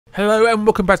Hello and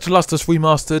welcome back to Last of Us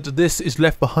Remastered. This is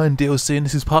Left Behind DLC and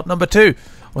this is part number 2. I want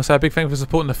to say a big thank you for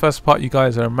supporting the first part. You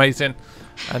guys are amazing.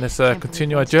 And it's a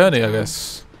continue our journey, I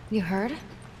guess. You heard?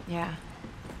 Yeah.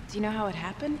 Do you know how it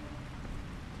happened?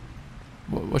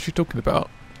 What's she talking about?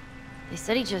 They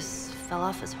said he just fell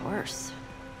off his horse.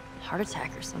 Heart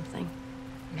attack or something.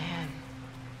 Man.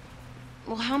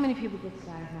 Well, how many people get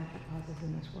died of natural causes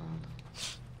in this world?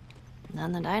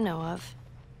 None that I know of.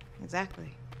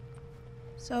 Exactly.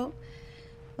 So,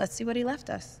 let's see what he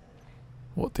left us.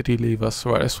 What did he leave us?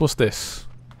 Right, what's this?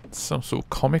 Some sort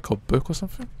of comic or book or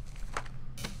something?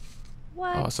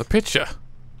 What? Oh, it's a picture.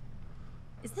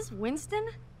 Is this Winston?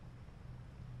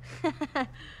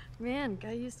 Man,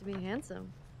 guy used to be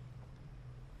handsome.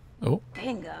 Oh.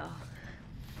 Bingo.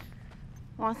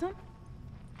 Want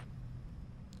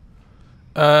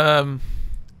some?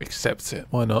 Accept it.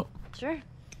 Why not? Sure.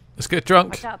 Let's get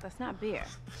drunk. Watch out, that's not beer.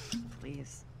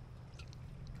 Please.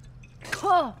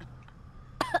 Oh!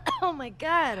 Oh my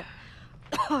god!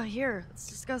 Oh, here. It's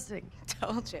disgusting.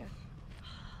 Told you.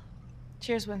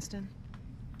 Cheers, Winston.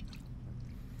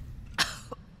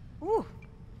 Ooh.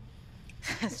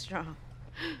 That's strong.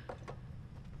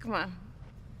 Come on.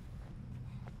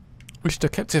 We should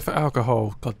have kept it for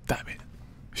alcohol. God damn it.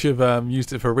 Should have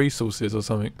used it for resources or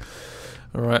something.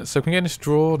 Alright, so can we get in this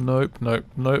drawer? Nope, nope,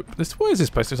 nope. What is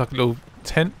this place? It's like a little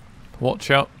tent,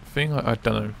 watch out thing. I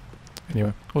don't know.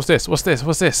 Anyway, what's this? What's this?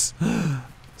 What's this?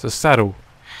 It's a saddle.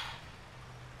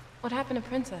 What happened to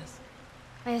Princess?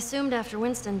 I assumed after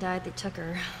Winston died, they took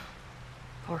her.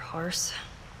 Poor horse.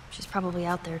 She's probably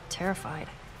out there terrified.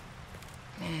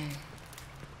 Man.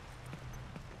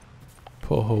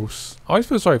 Poor horse. I always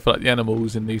feel sorry for like the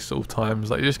animals in these sort of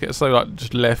times. Like you just get so like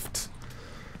just left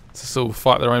to sort of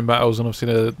fight their own battles, and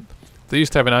obviously they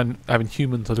used to having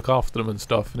humans to look after them and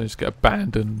stuff, and they just get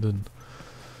abandoned and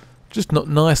just not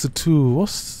nice at all.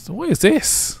 What is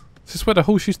this? Is this where the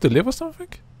horse used to live or something?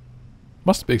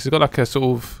 Must be, because it's got like a sort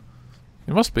of...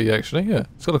 It must be actually, yeah.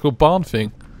 It's got like a little barn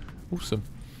thing. Awesome.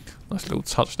 Nice little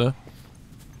touch there.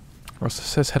 Right, so it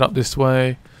says head up this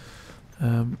way.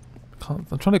 I'm trying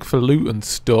to look for loot and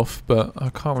stuff, but I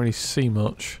can't really see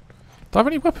much. Do I have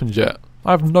any weapons yet?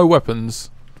 I have no weapons.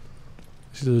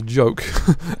 This is a joke.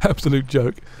 Absolute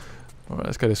joke. Alright,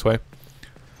 let's go this way.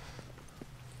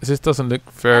 This doesn't look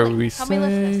very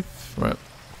safe. Right.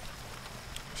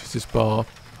 What's this bar?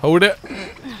 Hold it.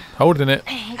 Holding it.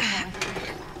 It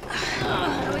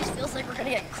always feels like we're gonna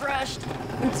get crushed.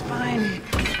 It's fine.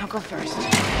 I'll go first.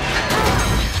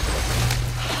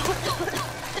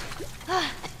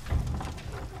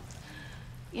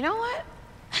 You know what?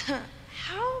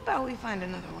 How about we find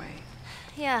another way?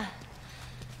 Yeah.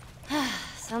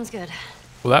 Sounds good.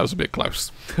 Well, that was a bit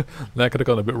close. That could have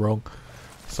gone a bit wrong.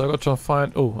 So I've got to try and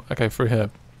find... Oh, okay, through here.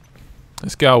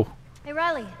 Let's go. Hey,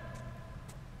 Riley.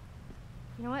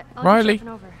 You know what? Riley. Get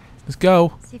you over. Let's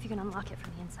go. See if you can unlock it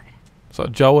from the inside. So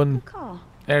Joe and Good call.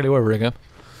 Ellie over again.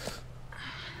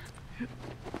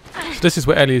 So this is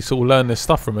where Ellie sort of learned this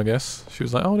stuff from, I guess. She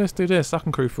was like, oh, let's do this. I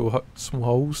can crew through small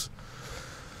holes.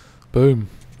 Boom.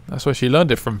 That's where she learned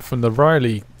it from the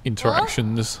Riley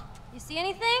interactions. Well, you see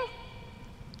anything?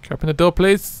 Can you open the door,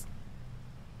 please?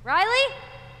 Riley?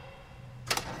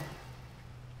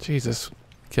 Jesus.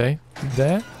 Okay. You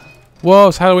there? Whoa,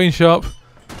 it's Halloween shop.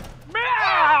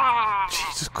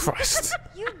 Jesus Christ.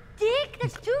 You dick!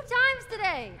 That's 2 times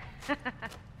today!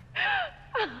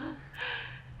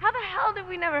 How the hell did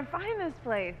we never find this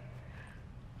place?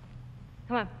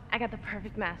 Come on, I got the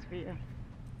perfect mask for you.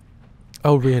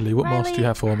 Oh, really? What Riley, mask do you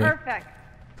have for me? Perfect.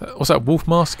 What's that, wolf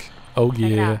mask? Oh, it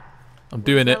yeah. out. I'm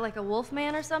doing Is it. that like a wolf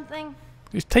man or something?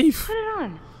 His teeth. Put it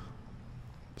on.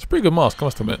 It's a pretty good mask, I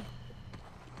must admit.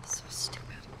 So stupid.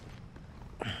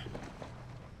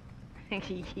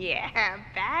 Yeah,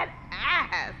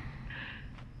 badass.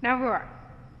 Now roar.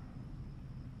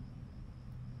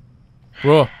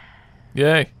 Raw.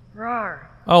 Yay. Roar.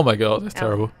 Oh my god, that's Oh.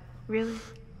 terrible. Really?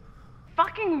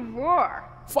 Fucking roar.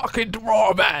 Fucking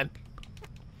roar, man.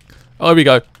 Oh, here we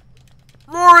go.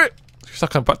 Roar it. She's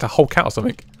like I'm about to Hulk out or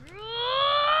something.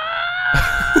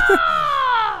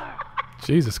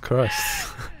 Jesus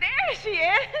Christ. There she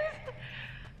is.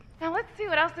 Now let's see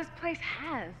what else this place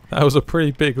has. That was a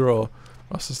pretty big roar.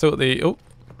 I still got the... Oh.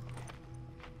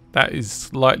 That is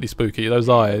slightly spooky. Those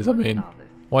eyes, I mean.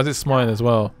 Why is it smiling as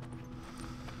well?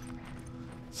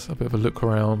 Let's have a bit of a look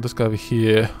around. Let's go over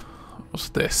here. What's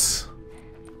this?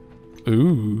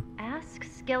 Ooh. Ask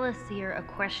Skeleseer a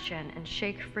question and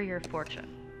shake for your fortune.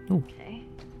 Ooh. Okay.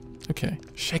 Okay.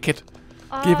 Shake it.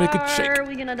 Give it a good shake. Are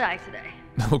we gonna die today?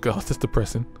 Oh god, that's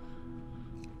depressing.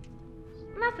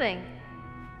 Nothing.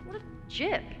 What a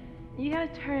jip. You gotta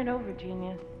turn it over,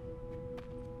 genius.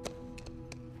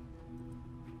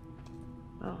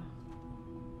 Oh.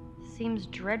 Seems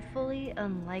dreadfully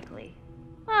unlikely.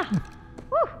 Ah!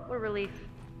 Whew, what a relief.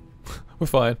 We're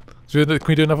fine. So can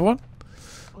we do another one?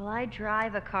 Will I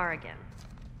drive a car again?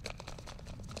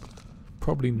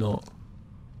 Probably not.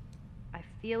 I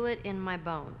feel it in my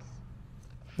bones.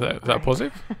 Is that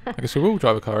positive? I guess we will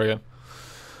drive a car again.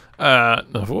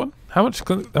 Another one. How much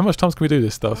times can we do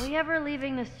this stuff? Are we ever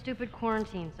leaving this stupid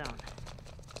quarantine zone?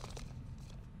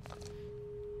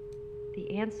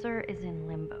 The answer is in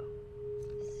limbo.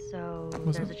 So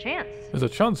there's a chance. There's a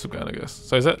chance of going, I guess.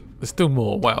 So there's still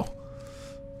more. Wow.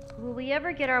 Will we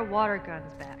ever get our water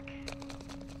guns back?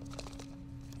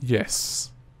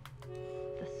 Yes.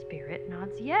 The spirit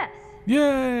nods yes.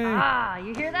 Yay! Ah,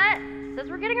 you hear that? Says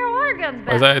we're getting our water guns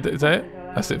back. Oh, is that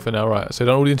it? That's it for now, right? So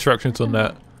done all the interactions on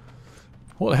that.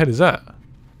 What the hell is that?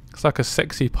 It's like a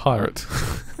sexy pirate.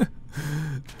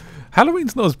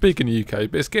 Halloween's not as big in the UK,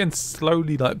 but it's getting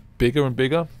slowly like bigger and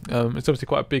bigger. It's obviously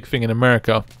quite a big thing in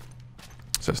America,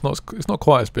 so it's not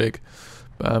quite as big.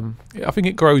 But, I think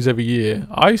it grows every year.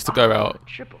 I used to go out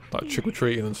like trick or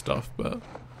treating and stuff, but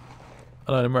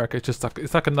I know in America it's just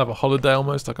like another holiday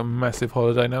almost, like a massive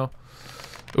holiday now.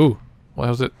 Ooh, what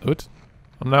was it? What?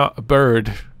 I'm now a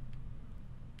bird.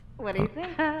 What do you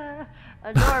think?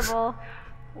 Adorable.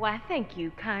 Why, thank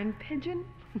you, kind pigeon.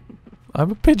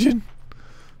 I'm a pigeon.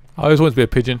 I always wanted to be a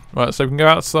pigeon. Right, so we can go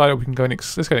outside or we can go and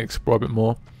let's go and explore a bit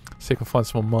more. See if we can find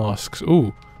some more masks.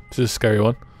 Ooh, this is a scary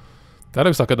one. That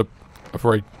looks like a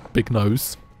very big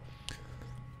nose.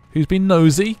 Who's been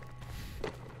nosy?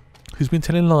 Who's been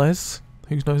telling lies?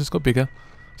 Whose nose has got bigger?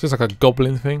 It's just like a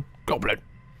goblin thing. Goblin.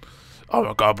 I'm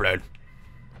a goblin.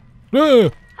 Ah!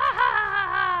 Ha ha ha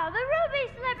ha! The ruby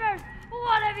slippers!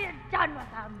 What have you done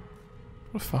with them?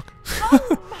 What the fuck?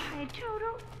 Oh my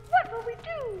Toto! What will we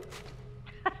do?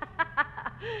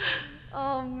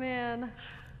 Oh man.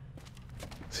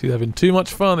 She's having too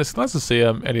much fun. It's nice to see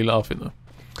Ellie laughing though.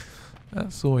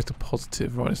 That's always a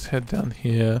positive. Right, let's head down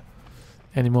here.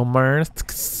 Any more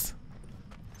masks?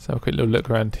 Let's have a quick little look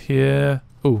around here.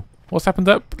 Ooh, what's happened?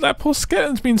 That poor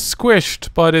skeleton's been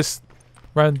squished by this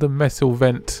random metal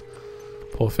vent.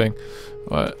 Poor thing.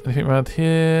 Right, anything around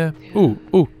here? Ooh,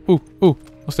 ooh, ooh, ooh.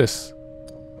 What's this?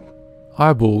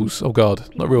 Eyeballs. Oh god,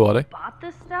 not real, are they? Bought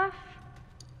this stuff?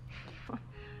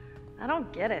 I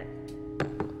don't get it.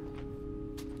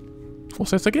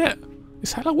 What's there to get?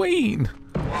 It's Halloween.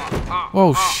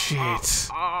 Oh shit.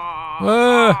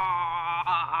 Ah.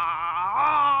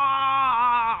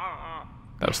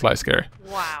 That was slightly scary.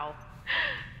 Wow.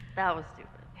 That was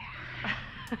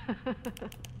stupid.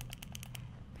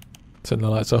 Turn the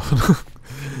lights off.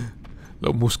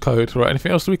 Little Morse code. Right,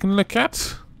 anything else we can look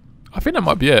at? I think that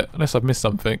might be it, unless I've missed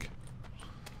something.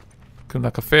 Kind of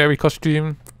like a fairy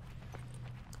costume.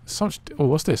 Oh,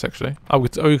 what's this actually? We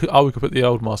could put the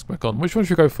old mask back on. Which one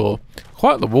should we go for?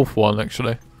 Quite the wolf one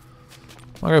actually.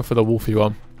 I'll go for the wolfy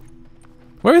one.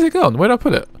 Where is it gone? Where did I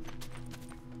put it?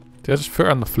 Did I just put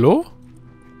it on the floor?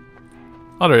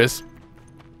 Oh, there it is.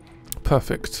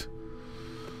 Perfect.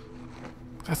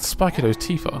 That's spiky those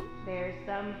teeth are. There's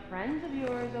some friends of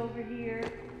yours over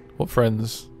here. What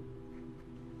friends?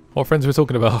 What friends are we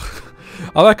talking about?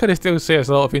 I like how they still see us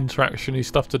a lot of interaction-y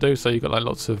stuff to do, so you got like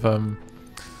lots of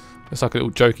it's like a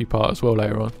little jokey part as well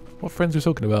later on. What friends are we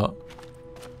talking about?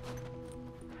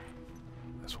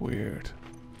 That's weird.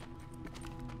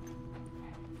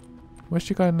 Where's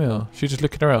she going now? She's just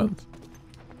looking around.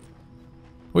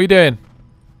 What are you doing?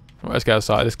 Right, let's go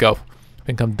outside. Let's go. I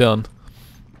think I'm done.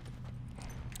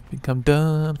 I think I'm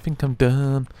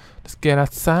done. Let's get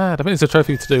outside. I think it's a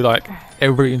trophy to do like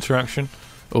every interaction.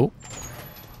 Oh.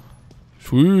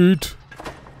 Sweet.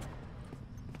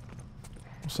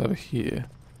 What's over here?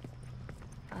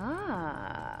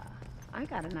 Ah, I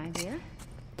got an idea.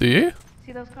 Do you?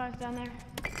 See those cars down there?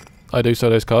 I do sell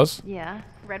those cars. Yeah.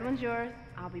 Red one's yours,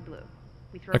 I'll be blue.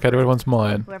 We throw Okay, the red one's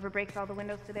mine. Whoever breaks all the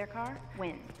windows to their car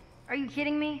wins. Are you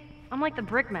kidding me? I'm like the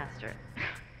brickmaster.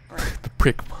 The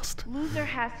brickmaster. Loser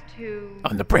has to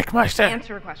I'm the brickmaster.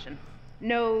 answer a question.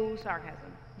 No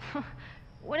sarcasm.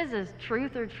 What is this,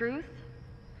 truth or truth?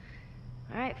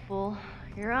 Alright, fool.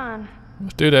 You're on.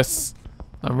 Let's do this.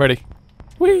 I'm ready.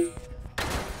 Whee!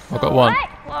 I've got one.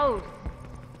 Close.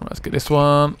 Right, let's get this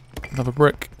one. Another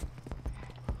brick.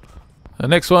 The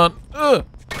next one. Done.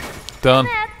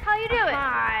 That's how you do it.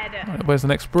 Right, where's the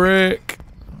next brick?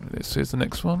 This is the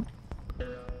next one.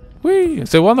 Whee!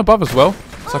 Is there one above as well?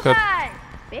 It's like a...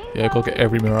 Yeah, gotta get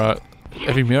every mirror out.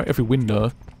 Every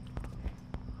window.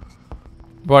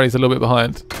 Right, he's a little bit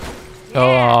behind. Oh,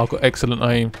 I've got excellent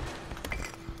aim.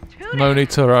 No need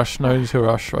to rush, no need to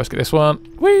rush. Right, let's get this one.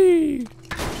 Whee!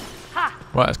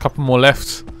 Right, there's a couple more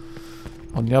left.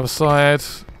 On the other side.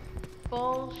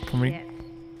 Bullshit. Can we...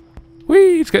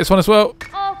 Whee! Let's get this one as well.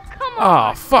 Oh, come on.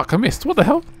 Ah, fuck, I missed. What the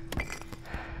hell?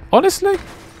 Honestly?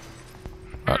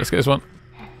 Alright, let's get this one.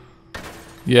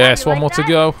 Yes, one more to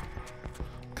go.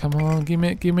 Come on, give me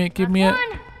it, give me it, give me it.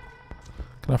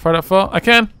 Can I throw that far? I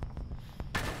can.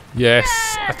 Yes,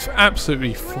 that's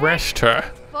absolutely threshed her.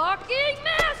 Fucking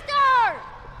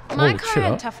master! My Oh, car shit.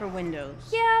 had tougher windows.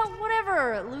 Yeah,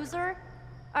 whatever, loser.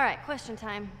 Alright, question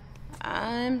time.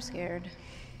 I'm scared.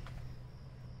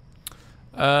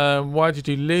 Why did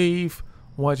you leave?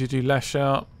 Why did you lash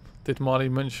out? Did Marley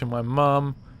mention my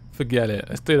mum? Forget it.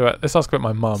 Let's do that. Let's ask about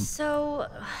my mum. So,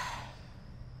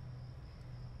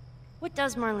 what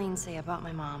does Marlene say about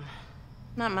my mom?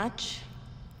 Not much.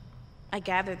 I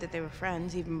gathered that they were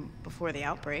friends even before the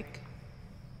outbreak.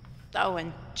 Oh,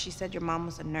 and she said your mom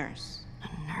was a nurse.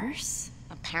 A nurse?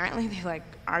 Apparently they, like,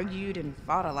 argued and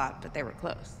fought a lot, but they were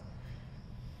close.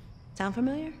 Sound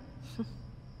familiar?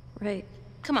 Right.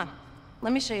 Come on.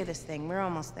 Let me show you this thing. We're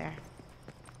almost there.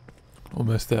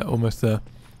 Almost there, almost there.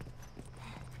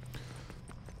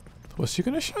 What's she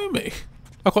gonna show me?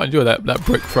 I quite enjoy that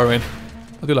brick throwing.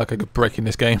 I do like a good break in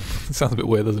this game. It sounds a bit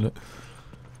weird, doesn't it?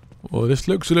 Well, this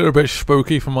looks a little bit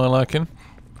spooky for my liking.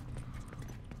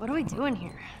 What are we doing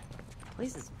here? The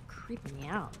place is creeping me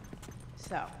out.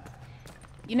 So,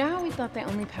 you know how we thought they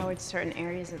only powered certain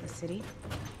areas of the city?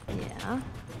 Yeah.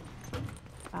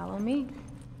 Follow me.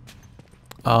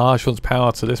 Ah, she wants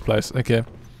power to this place. Okay.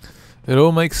 It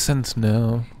all makes sense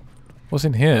now. What's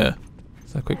in here?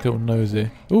 It's a quick little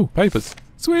nosy. Ooh, papers.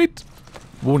 Sweet!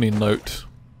 Warning note.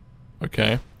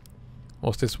 Okay.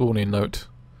 What's this warning note?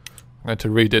 I'm going to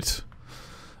read it.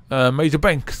 Major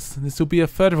Banks, this will be a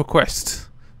further request.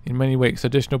 In many weeks,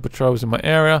 additional patrols in my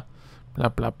area. Blah,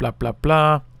 blah, blah, blah,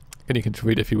 blah. And you can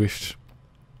read it if you wish.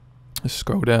 Let's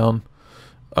scroll down.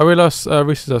 I realise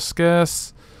resources are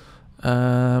scarce.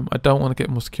 I don't want to get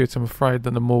more security. I'm afraid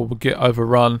that the mall will get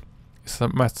overrun. It's a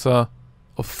matter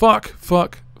of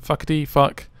fuckity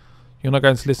fuck. You're not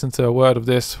going to listen to a word of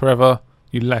this forever,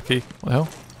 you lackey. What the hell?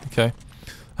 Okay.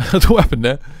 What happened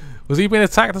there? Was he being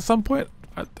attacked at some point?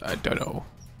 I don't know.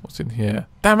 What's in here?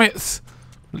 Damn it!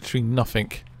 Literally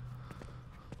nothing.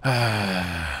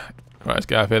 Right, let's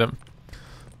get out of here then.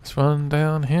 Let's run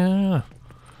down here.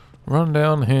 Run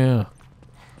down here.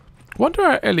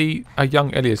 Wonder how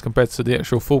young Ellie is compared to the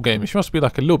actual full game. She must be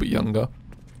like a little bit younger.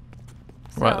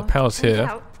 Right, the power's turns here.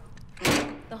 out,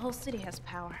 the whole city has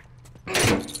power.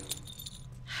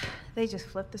 They just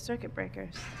flipped the circuit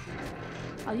breakers.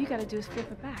 All you gotta do is flip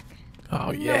it back. Oh No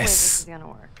way this yes. is gonna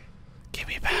work. Give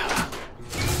me power.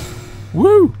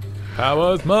 Woo!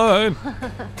 Power's mine.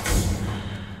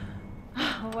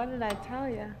 What did I tell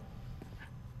you?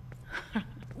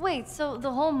 Wait, so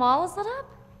the whole mall is lit up?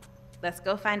 Let's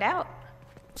go find out.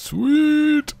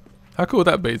 Sweet. How cool would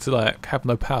that be to like have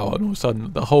no power and all of a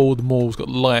sudden the whole mall's got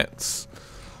lights.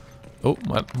 Oh,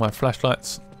 my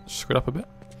flashlight's screwed up a bit.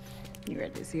 You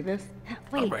ready to see this?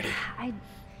 Wait, I'm ready.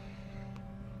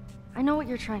 I know what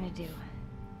you're trying to do.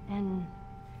 And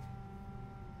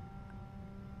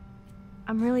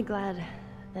I'm really glad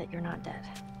that you're not dead.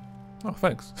 Oh,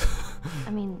 thanks.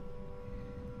 I mean,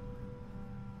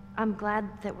 I'm glad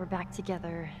that we're back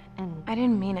together and I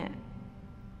didn't mean it.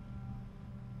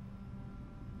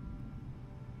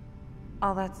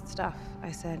 All that stuff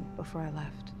I said before I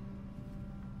left.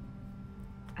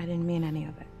 I didn't mean any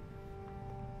of it.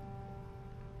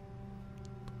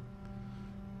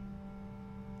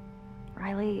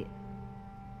 Riley,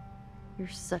 you're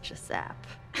such a sap.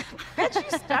 Bet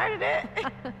you started it.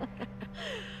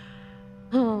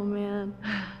 Oh man.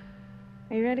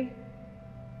 Are you ready?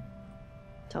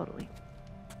 Totally.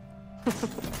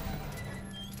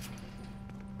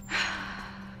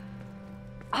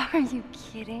 Are you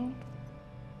kidding?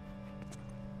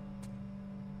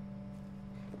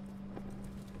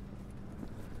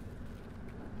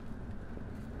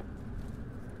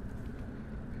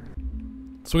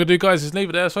 So what we're going to do, guys, is leave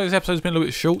it there. So this episode's been a little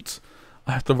bit short.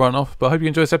 I have to run off, but I hope you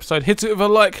enjoyed this episode. Hit it with a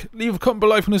like, leave a comment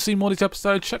below if you want to see more of these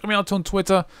episodes. Check me out on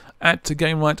Twitter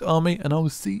 @GameRightArmy, and I will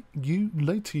see you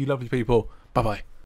later, you lovely people. Bye bye.